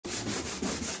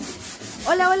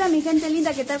Hola, hola mi gente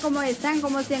linda, ¿qué tal? ¿Cómo están?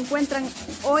 ¿Cómo se encuentran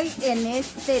hoy en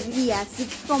este día? Así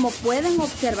como pueden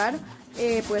observar,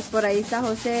 pues por ahí está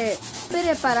José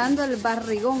preparando el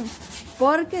barrigón,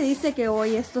 porque dice que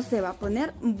hoy esto se va a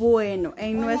poner bueno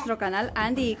en nuestro canal.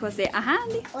 Andy y José. Ajá,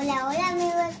 Andy. Hola, hola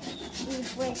amigos.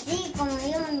 Y pues sí, como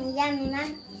digo mi mamá,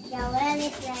 y ahora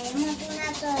les traemos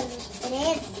una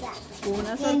sorpresa.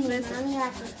 Una que sorpresa. mi mami va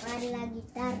a tocar la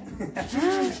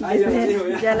guitarra. Ay, ya lo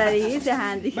dijo, Ya la dices,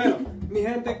 Andy. Bueno, mi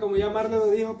gente, como ya Marle lo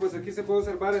dijo, pues aquí se puede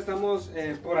observar, estamos,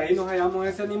 por ahí nos hallamos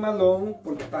ese animalón,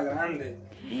 porque está grande.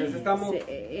 Entonces estamos, Sí.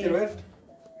 quiero ver.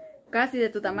 Casi de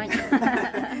tu tamaño.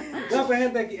 No, pues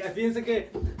gente, aquí, fíjense que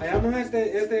hallamos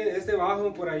este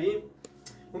bajo por ahí,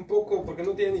 un poco, porque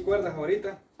no tiene ni cuerdas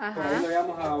ahorita. Ajá. Por ahí lo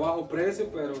hallamos a bajo precio,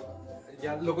 pero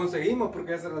ya lo conseguimos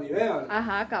porque esa era la idea, ¿verdad?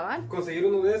 Ajá, cabal. Conseguir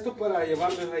uno de estos para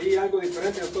llevarles ahí algo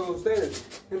diferente a todos ustedes.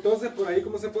 Entonces, por ahí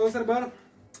como se puede observar,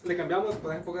 le cambiamos,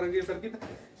 puedes enfocar aquí cerquita,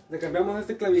 le cambiamos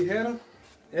este clavijero,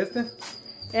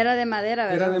 Era de madera,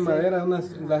 ¿verdad? era de Sí. madera,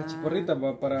 las chiporritas,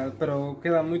 pero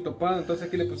queda muy topado, entonces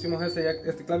aquí le pusimos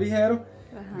este clavijero.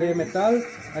 Ajá. De metal.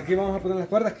 Aquí vamos a poner las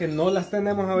cuerdas que no las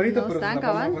tenemos ahorita, No pero están, las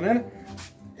vamos cabal. a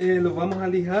poner. Los vamos a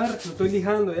lijar, lo estoy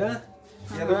lijando ya.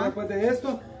 Ya luego Ajá. después de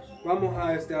esto vamos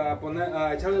a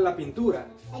echarle la pintura.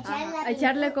 Ajá, a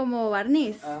echarle como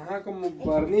barniz. Ajá, como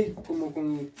barniz, como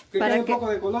con que Para quede un que- poco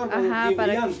de color, Ajá, y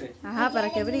para brillante. Para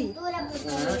que brille. Pintura Ajá.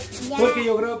 ya, Porque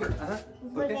yo creo que, ajá,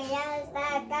 ¿por porque qué? ya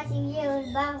está casi viejo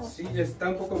el bajo. Sí, está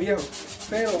un poco viejo,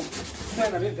 pero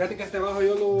bueno, bien, fíjate que este bajo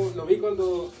yo lo vi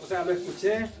cuando, o sea, lo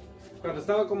escuché cuando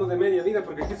estaba como de media vida,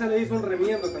 porque aquí se le hizo un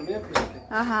remiendo también, fíjate.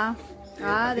 Ajá.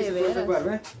 Ah, Aquí de se puede veras. observar,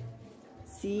 ¿ves?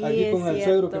 Sí, Aquí es con el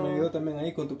cierto. suegro que me ayudó también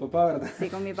ahí con tu papá, ¿verdad? Sí,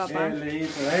 con mi papá. Él le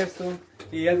hizo esto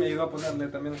y él me ayudó a ponerle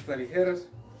también las clavijeras,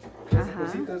 esas Ajá.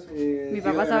 cositas. Mi y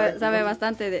papá de sabe, verdad, sabe su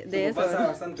bastante de eso. papá sabe ¿verdad?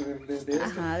 bastante de esto.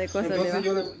 Ajá, de cosas Entonces de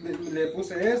yo le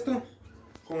puse esto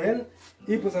con él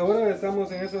y pues ahora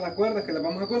estamos en eso de las cuerdas que las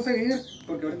vamos a conseguir,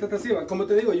 porque ahorita está así, como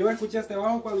te digo, yo escuché este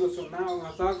bajo cuando sonaba, cuando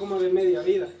estaba como de media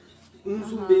vida. Un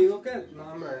zumbido que,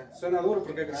 no hombre, suena duro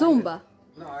porque es grande. Zumba.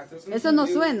 No, esto es un Eso no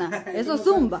zumbido. suena, eso no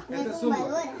zumba. Este es Es zumba.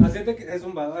 zumbadora. Así es de que es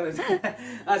zumbador.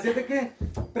 Así es de que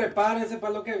prepárense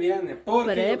para lo que viene.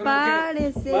 Porque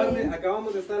Prepárese. yo creo que Marle,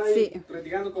 acabamos de estar ahí Sí.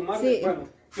 practicando con Marle. Sí. Bueno,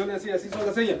 yo le hacía así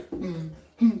sola ella.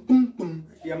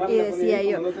 Y a Marle Y la ponía decía ahí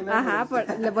yo, como no tenemos-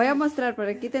 ajá, les voy a mostrar, por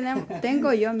aquí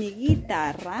tengo yo mi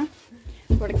guitarra,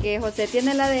 porque José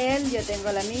tiene la de él, yo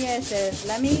tengo la mía, esta es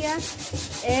la mía,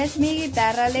 es mi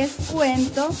guitarra. Les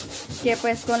cuento que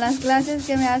pues con las clases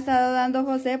que me ha estado dando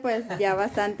José, pues ya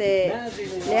bastante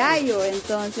le hallo.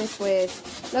 Entonces pues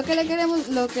lo que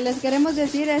les queremos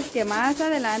decir es que más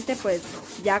adelante, pues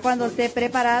ya cuando esté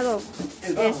preparado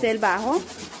El bajo.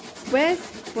 pues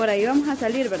por ahí vamos a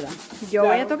salir, ¿verdad? Yo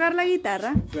voy a Claro. tocar la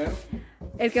guitarra. Claro.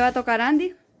 El que va a tocar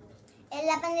Andy, Es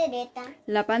la pandereta.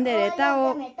 la pandereta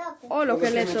O o, lo que me toque. o lo que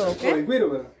le O el toque. cuiro,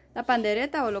 ¿verdad? La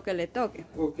pandereta o lo que le toque.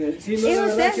 Ok. Sí, no, Y la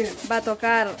verdad usted que... va a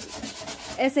tocar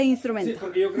ese Sí, instrumento.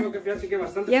 porque yo creo que fíjate que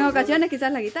bastante Y en personas- ocasiones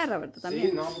quizás la guitarra, ¿verdad? También.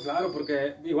 Sí, no, pues claro,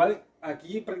 porque igual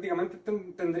aquí prácticamente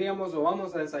tendríamos o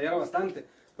vamos a ensayar bastante,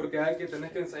 porque hay que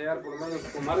tener que ensayar, por lo menos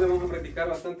con Marle vamos a practicar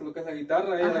bastante lo que es la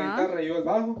guitarra, ella la Ajá. guitarra y yo el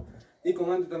bajo, y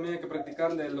con Andy también hay que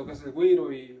practicarle lo que es el güiro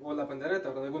o la pandereta,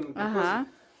 ¿verdad? Alguna otra Ajá. cosa.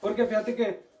 Porque fíjate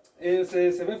que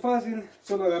se ve fácil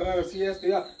solo agarrar así esto y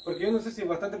ya, porque yo no sé si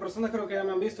bastantes personas creo que ya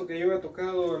me han visto que yo he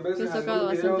tocado en Sí, veces has tocado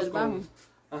algunos bastante videos el bajo.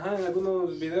 Ajá, en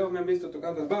algunos videos me han visto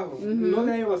tocando el bajo. No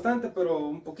le hallo bastante, pero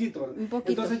un poquito. ¿verdad? Un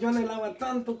poquito. Entonces yo anhelaba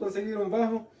tanto conseguir un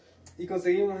bajo y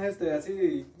conseguimos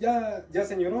así, ya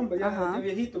señorón, ya Ajá.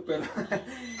 viejito, pero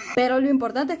Pero lo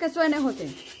importante es que suene, José.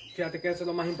 fíjate que eso es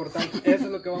lo más importante. Eso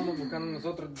es lo que vamos buscando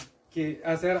nosotros, que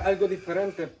hacer algo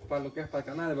diferente para lo que es para el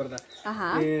canal, ¿verdad?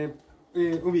 Ajá.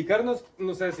 Ubicarnos,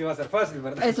 no sé si va a ser fácil,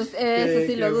 ¿verdad? Eso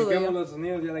sí lo dudo ubiquemos yo. los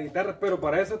sonidos de la guitarra, pero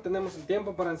para eso tenemos el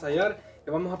tiempo para ensayar y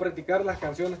vamos a practicar las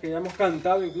canciones que ya hemos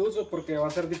cantado incluso, porque va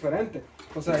a ser diferente.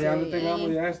 O sea, ya no Sí. tengamos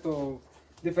ya esto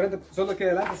diferente, solo que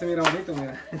adelante se mira bonito,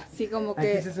 mira. Sí, como Aquí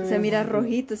que sí se mira bonito.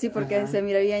 rojito, sí, porque Ajá. se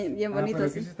mira bien bonito. Pero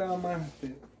Sí. aquí sí estaba más...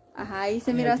 Ajá, ahí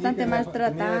se Y mira aquí bastante que me-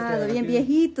 maltratado, tenía bien aquí-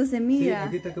 viejito se Sí, mira.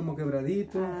 aquí está como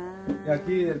quebradito. Ah. Y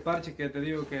aquí el parche que te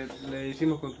digo que le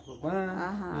hicimos con tu papá.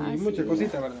 Ajá, y muchas sí.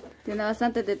 cositas, ¿verdad? Tiene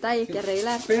bastantes detalles que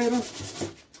arreglar. Pero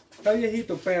está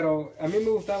viejito, pero a mí me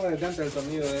gustaba desde antes el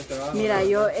sonido de este bajo. Mira, ¿verdad?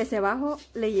 yo ese bajo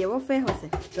le llevo fe, José.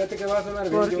 Fíjate que va a sonar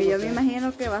bien. Porque yo no me sé.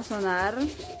 imagino que va a sonar...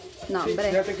 No, Sí, hombre.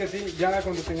 fíjate que sí, ya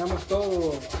cuando tengamos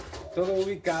todo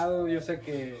ubicado, yo sé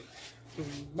que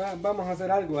vamos a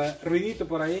hacer algo, ruidito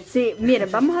por ahí. Sí,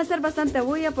 miren, vamos a hacer bastante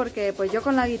bulla porque pues yo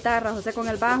con la guitarra, José con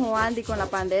el bajo, Andy con la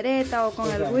pandereta o con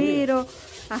el güiro.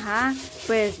 Ajá,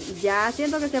 pues ya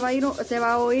siento que se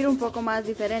va a oír un poco más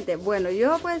diferente. Bueno,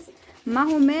 yo pues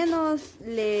más o menos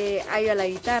le hallo a la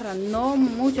guitarra, no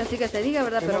mucho así que se diga,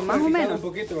 ¿verdad? Pero más o menos. Un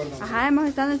poquito, ¿verdad? Ajá, hemos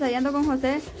estado ensayando con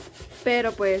José,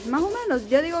 pero pues más o menos.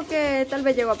 Yo digo que tal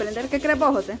vez llego a aprender. ¿Qué crees vos,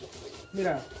 José?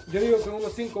 Mira, yo digo que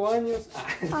unos 5 años.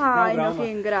 Ay, no,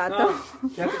 qué ingrato.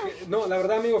 No, la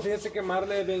verdad, amigo, fíjense que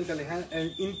Marle es bien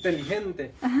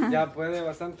inteligente. Ajá. Ya puede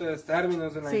bastantes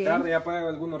términos en la guitarra, ya puede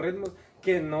algunos ritmos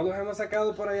que no los hemos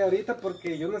sacado por ahí ahorita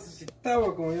porque yo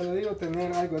necesitaba, como yo le digo,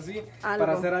 tener algo así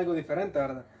para hacer algo diferente,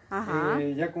 ¿verdad? Ajá.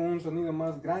 Ya con un sonido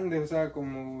más grande, o sea,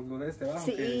 como lo de este bajo,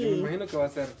 que yo me imagino que va a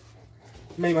ser.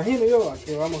 Me imagino yo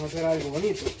que vamos a hacer algo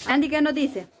bonito. Andy, ¿qué nos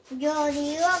dice? Yo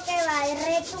digo que va a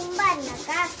retumbar la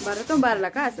casa. Va a retumbar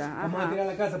la casa. Ajá. Vamos a tirar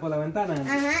la casa por la ventana.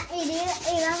 Ajá, y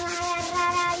vamos a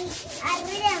agarrar a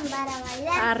Rian para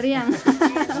bailar. A Rian.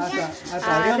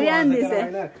 A Rian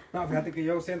dice. No, fíjate que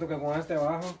yo siento que con este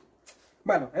bajo,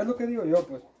 bueno, es lo que digo yo,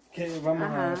 pues, que vamos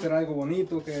a hacer algo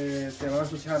bonito, que se va a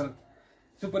escuchar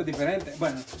súper diferente.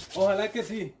 Bueno, ojalá que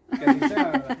sí, que así sea,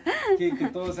 ¿verdad? Que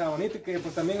todo sea bonito y que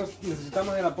pues también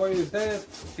necesitamos el apoyo de ustedes,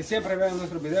 que siempre vean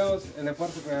nuestros videos. El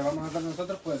esfuerzo que vamos a hacer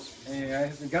nosotros pues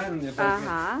es grande, porque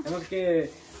tenemos que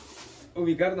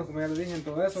ubicarnos, como ya les dije, en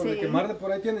todo eso, de que Marde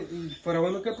por ahí tiene, y fuera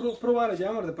bueno que probar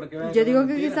ya, Marde, para que vean. Yo digo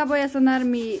que quizás voy a sonar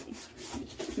mi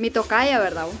tocaya,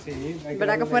 ¿verdad? Sí.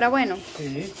 ¿Verdad que fuera bueno?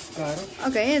 Sí, claro.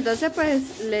 Ok, entonces pues,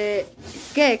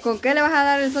 ¿qué? ¿Con qué le vas a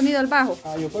dar el sonido al bajo?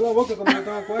 Yo con la boca, como yo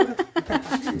tengo cuerda.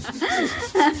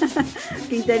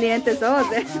 Qué inteligente sos,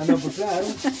 no, pues claro.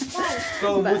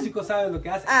 Todo músico sabe lo que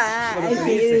hace.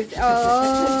 Sí.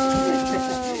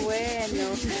 Oh,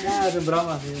 bueno. Es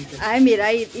broma, gente. Ay,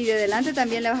 mira, y de delante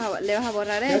también le vas a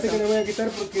borrar eso. Fíjate que le voy a quitar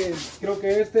porque creo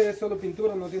que este es solo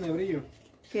pintura, no tiene brillo.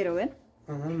 Quiero ver.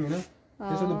 Ajá, mira.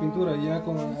 Es solo pintura, ya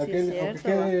con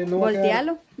aquel. No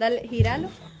voltealo, dale, giralo.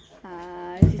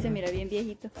 Sí se mira bien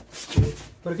viejito.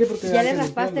 ¿Por qué? Porque ya le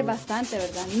raspaste bastante,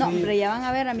 ¿verdad? No, hombre, ya van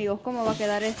a ver, amigos, cómo va a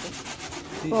quedar esto.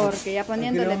 Sí, porque ya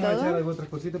poniéndole vamos todo. A echar otras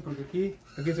cositas porque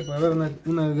aquí se puede ver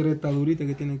una gretadurita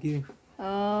que tiene aquí.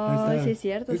 Sí es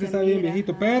cierto. Este está bien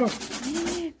viejito, pero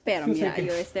mira,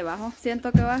 yo este bajo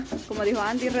siento que va, como dijo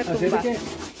Andy, retumba.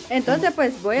 Entonces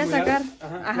pues voy a sacar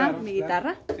claro, mi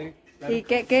guitarra. Sí, claro. ¿Y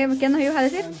qué nos ibas a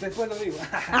decir? Después lo digo.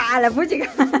 La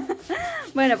puchica.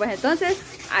 Bueno, pues entonces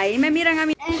ahí me miran a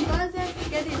mí. Entonces,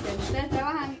 ¿qué dicen? Ustedes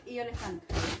trabajan y yo les canto.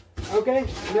 Ok,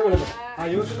 démosle.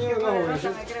 Yo sonido el bajo.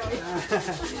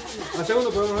 A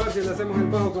segundo podemos ver si le hacemos el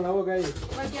bajo con la boca ahí.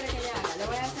 ¿Cuál quiere que le haga? Le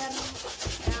voy a hacer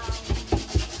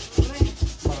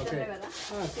 ¿verdad?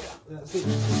 Sí.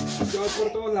 Yo por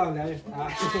todos lados le hago.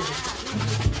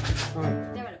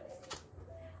 Llévalo.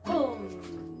 1,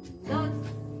 2,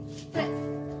 3.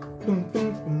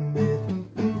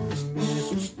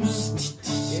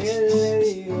 ¿Qué le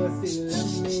digo si la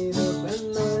miro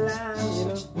cuando la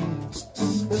miro?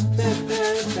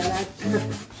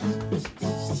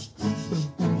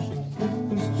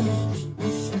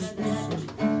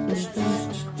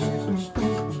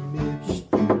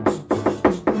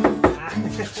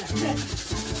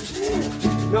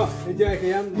 No,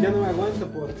 ya no me aguanto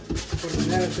por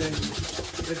tener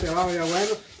este bajo ya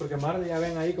bueno, porque Marle ya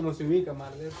ven ahí como se ubica,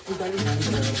 Marle es puta linda, de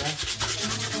verdad.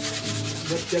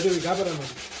 Ya te ubicaba, pero no.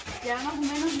 Ya más o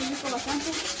menos me ubico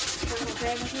bastante, porque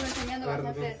ustedes me estuvo enseñando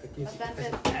bastantes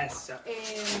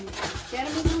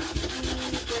términos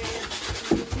y pues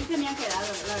sí se me han quedado,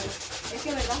 la verdad. Es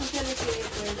que verdad ustedes que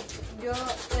pues yo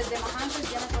desde más antes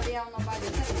ya me podía unos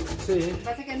varios términos. Sí. Lo que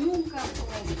pasa es que nunca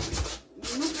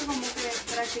como que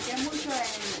practiqué mucho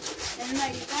en una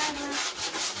guitarra,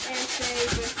 y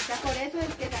pues quizás por eso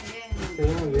es que también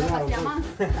no hacía más.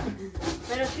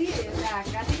 Pero sí, o sea,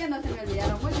 casi que no se me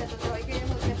olvidaron mucho, entonces hoy que yo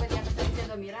pues ya me estoy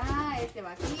diciendo, mira, este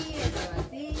va aquí, este va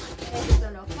así, estos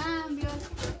son los cambios,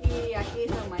 y aquí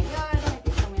son mayores,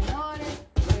 aquí son menores,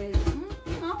 pues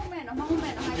más o menos.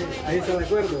 Ahí está de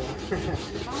acuerdo.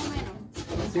 Más o menos.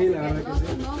 Sí, la verdad que sí.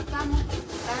 No estamos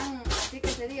tan así que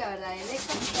se diga, ¿verdad?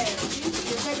 Electo, pero sí,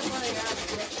 yo sé que puedo llegar a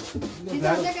aprender. Sí,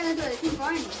 claro. Sé que dentro de 5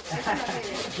 años.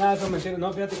 Nada, eso es mentira.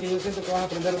 No, fíjate que yo siento que vas a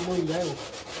aprender muy luego.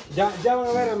 Ya van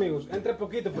a ver, amigos, entre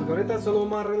poquito, porque ahorita solo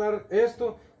vamos a arreglar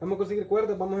esto, vamos a conseguir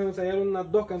cuerdas, vamos a ensayar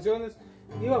unas 2 canciones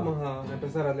y vamos a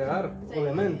empezar a leer,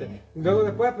 obviamente. Luego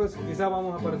después, pues quizá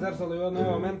vamos a aparecer solo yo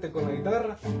nuevamente con la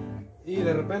guitarra y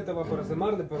de repente va a aparecer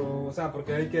Marle, pero, o sea,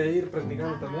 porque hay que ir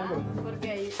practicando también, ¿verdad?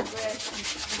 Porque ahí, pues,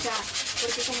 o sea,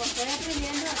 Porque como estoy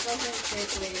aprendiendo, entonces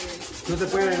pues, no se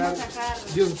puede podemos dejar sacar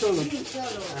de un solo. Sí,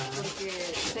 solo, porque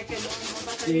sé que no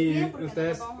va a Y salir bien. Porque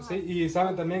ustedes, no vamos a- sí, y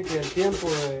saben también que el tiempo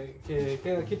que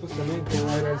queda aquí, pues también con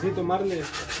agradecito Marley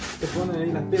se pone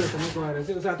ahí las pilas también con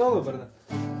agradecito, o sea, todo, ¿verdad?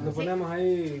 Nos ponemos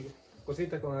ahí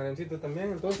cositas con agradecito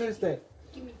también, entonces,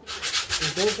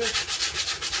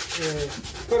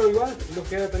 pero igual nos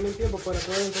queda también tiempo para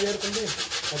poder ensayar también.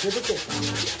 Así es que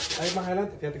ahí más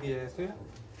adelante, fíjate que ya estoy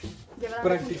Llevar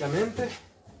prácticamente.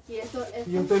 Y esto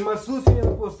Y yo estoy más sucio y ya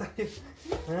no puedo estar aquí.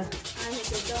 Ay,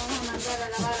 que te vamos a mandar a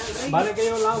lavar al rey. Vale que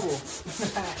yo lavo.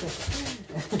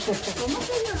 ¿Cómo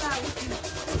que yo lavo?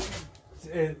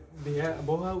 Dije,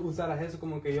 vos usarás eso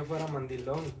como que yo fuera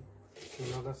mandilón.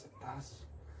 Y no lo aceptás.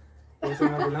 Yo soy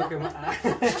mandilón que más.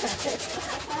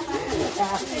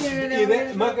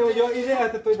 Más que yo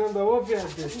ideas te estoy dando a vos,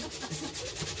 fíjate.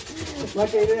 Más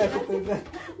que ideas te estoy dando.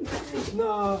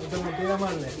 No, te mentira,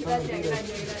 Marle. Gracias.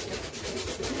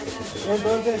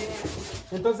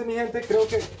 Entonces mi gente, creo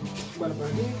que, bueno, pues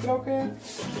sí, creo que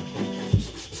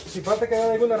si falta que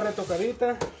haga alguna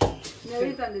retocadita. Me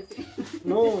avisan de sí.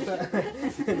 No, o sea,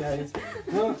 ya es.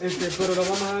 No, pero lo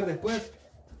vamos a dar después.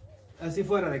 Así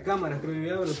fuera de cámara,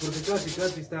 creo yo, porque casi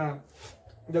está,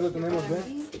 ya lo tenemos,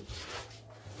 ¿ven?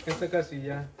 Está casi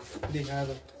ya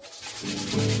lijado.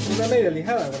 Una media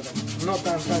lijada, ¿verdad? No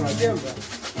tan al tiempo.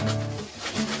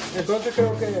 Entonces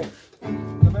creo que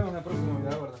nos vemos en el próximo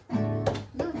video, ¿verdad?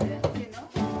 No sé,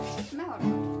 si no, mejor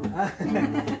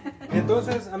no.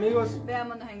 Entonces, amigos,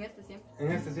 Veámonos en este siempre.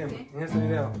 en este siempre, Sí. en este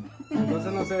video.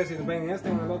 Entonces no sé si ven en este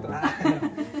o en el otro.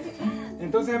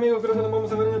 Entonces, amigos, creo que nos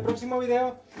vamos a ver en el próximo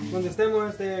video, donde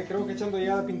estemos, creo que echando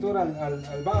ya la pintura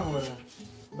al bajo, ¿verdad?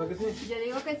 ¿Verdad que sí? Yo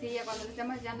digo que sí, ya cuando le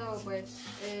estemos echando, pues,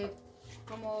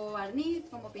 como barniz,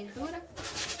 como pintura,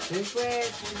 ¿Sí?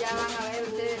 pues ya van a ver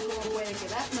ustedes cómo puede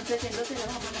quedar. No sé si entonces le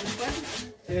vamos a poner las cuerdas.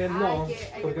 No,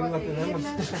 hay porque que no las tenemos.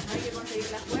 conseguirlas, hay que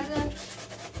conseguir las cuerdas.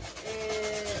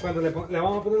 Cuando le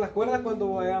vamos a poner las cuerdas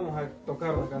cuando vayamos a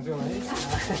tocar una canción ahí.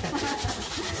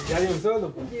 Ya de un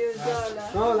solo, pues. De un solo.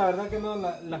 No, la verdad que no,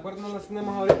 las cuerdas no las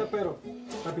tenemos ahorita, pero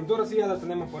la pintura sí ya la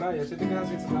tenemos por ahí, así que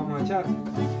así se la vamos a echar.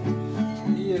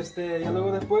 Y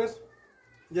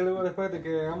ya luego después de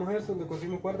que hagamos esto, donde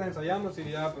conseguimos cuerdas, ensayamos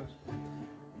y ya pues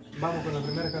vamos con las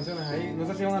primeras canciones ahí. No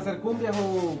sé si van a ser cumbias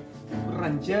o Yo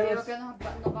rancheras. creo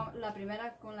que la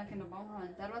primera con la que nos vamos a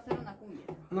aventar va a ser una cumbia.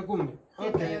 Una cumbia.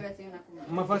 Siempre Ok. yo voy a hacer una cumbia.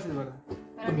 Más fácil, ¿verdad?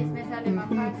 Para mí me sale más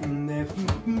fácil.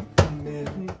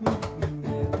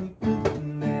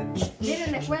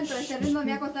 Miren, les cuento, este ritmo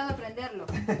me ha costado aprenderlo.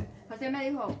 José me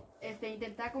dijo,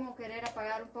 intenta como querer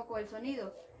apagar un poco el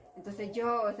sonido. Entonces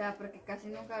yo, o sea, porque casi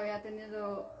nunca había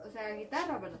tenido, o sea,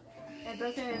 guitarra, ¿verdad?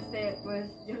 Entonces,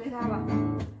 pues yo le daba,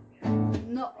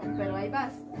 no, pero ahí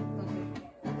vas.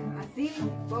 Entonces, así,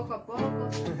 poco a poco,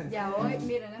 ya hoy,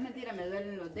 miren, no es mentira, me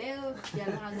duelen los dedos, ya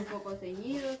los ando un poco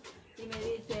ceñidos. Y me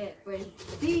dice, pues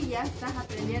sí, ya estás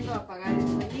aprendiendo a apagar el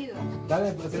sonido.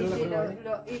 Dale, pues hacerle la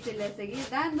prueba. Y si le seguís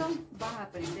dando, vas a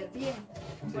aprender bien.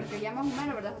 Porque ya más o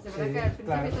menos, ¿verdad, José? ¿Verdad Sí, que al principio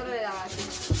claro. solo le daba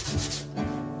así?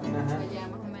 Ajá. Pues ya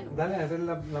más o menos. Dale, hacer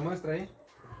la muestra ahí.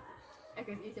 Es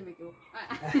que sí se me equivocó.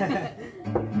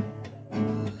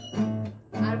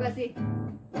 Algo así.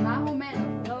 Más o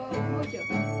menos, no mucho.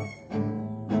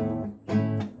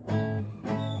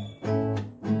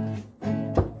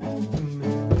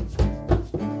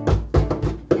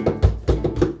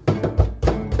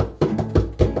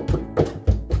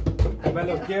 Me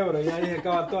lo quiebro y ahí se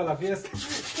acaba toda la fiesta.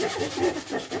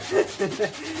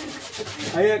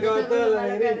 Ahí acaba toda la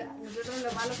alegría. Nosotros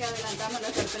lo malo que adelantamos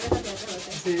las sorpresas de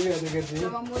José. Sí, fíjate que sí.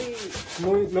 Somos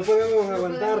muy... No podemos No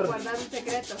aguantar. podemos guardar un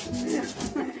secreto.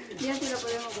 Y así lo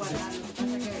podemos guardar. Lo que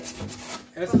pasa es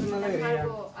que Eso es una cuando tenemos alegría.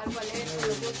 algo alegre,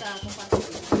 nos gusta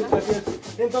compartirlo. Así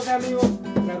es. Entonces, amigos,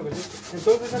 claro que sí.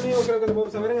 Entonces, amigos, creo que nos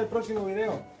vamos a ver en el próximo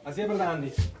video. Así es, ¿verdad,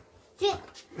 Andy? Sí.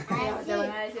 Te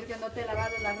van a decir que no te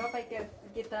lavaron la ropa y que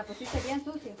te la pusiste bien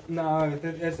sucia. No,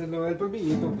 ese es lo del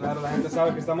polvillito. Claro, la gente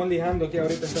sabe que estamos lijando aquí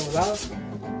ahorita este lado.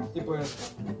 Y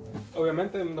pues,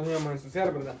 obviamente nos íbamos a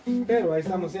ensuciar, ¿verdad? Pero ahí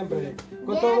estamos siempre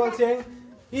con todo al 100.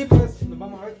 Y pues, nos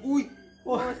vamos a ver. ¡Uy!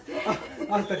 Oh,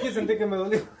 hasta aquí sentí que me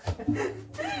dolió.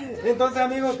 Entonces,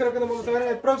 amigos, creo que nos vamos a ver en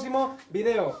el próximo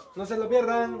video. No se lo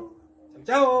pierdan.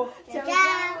 Chao.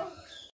 Chao.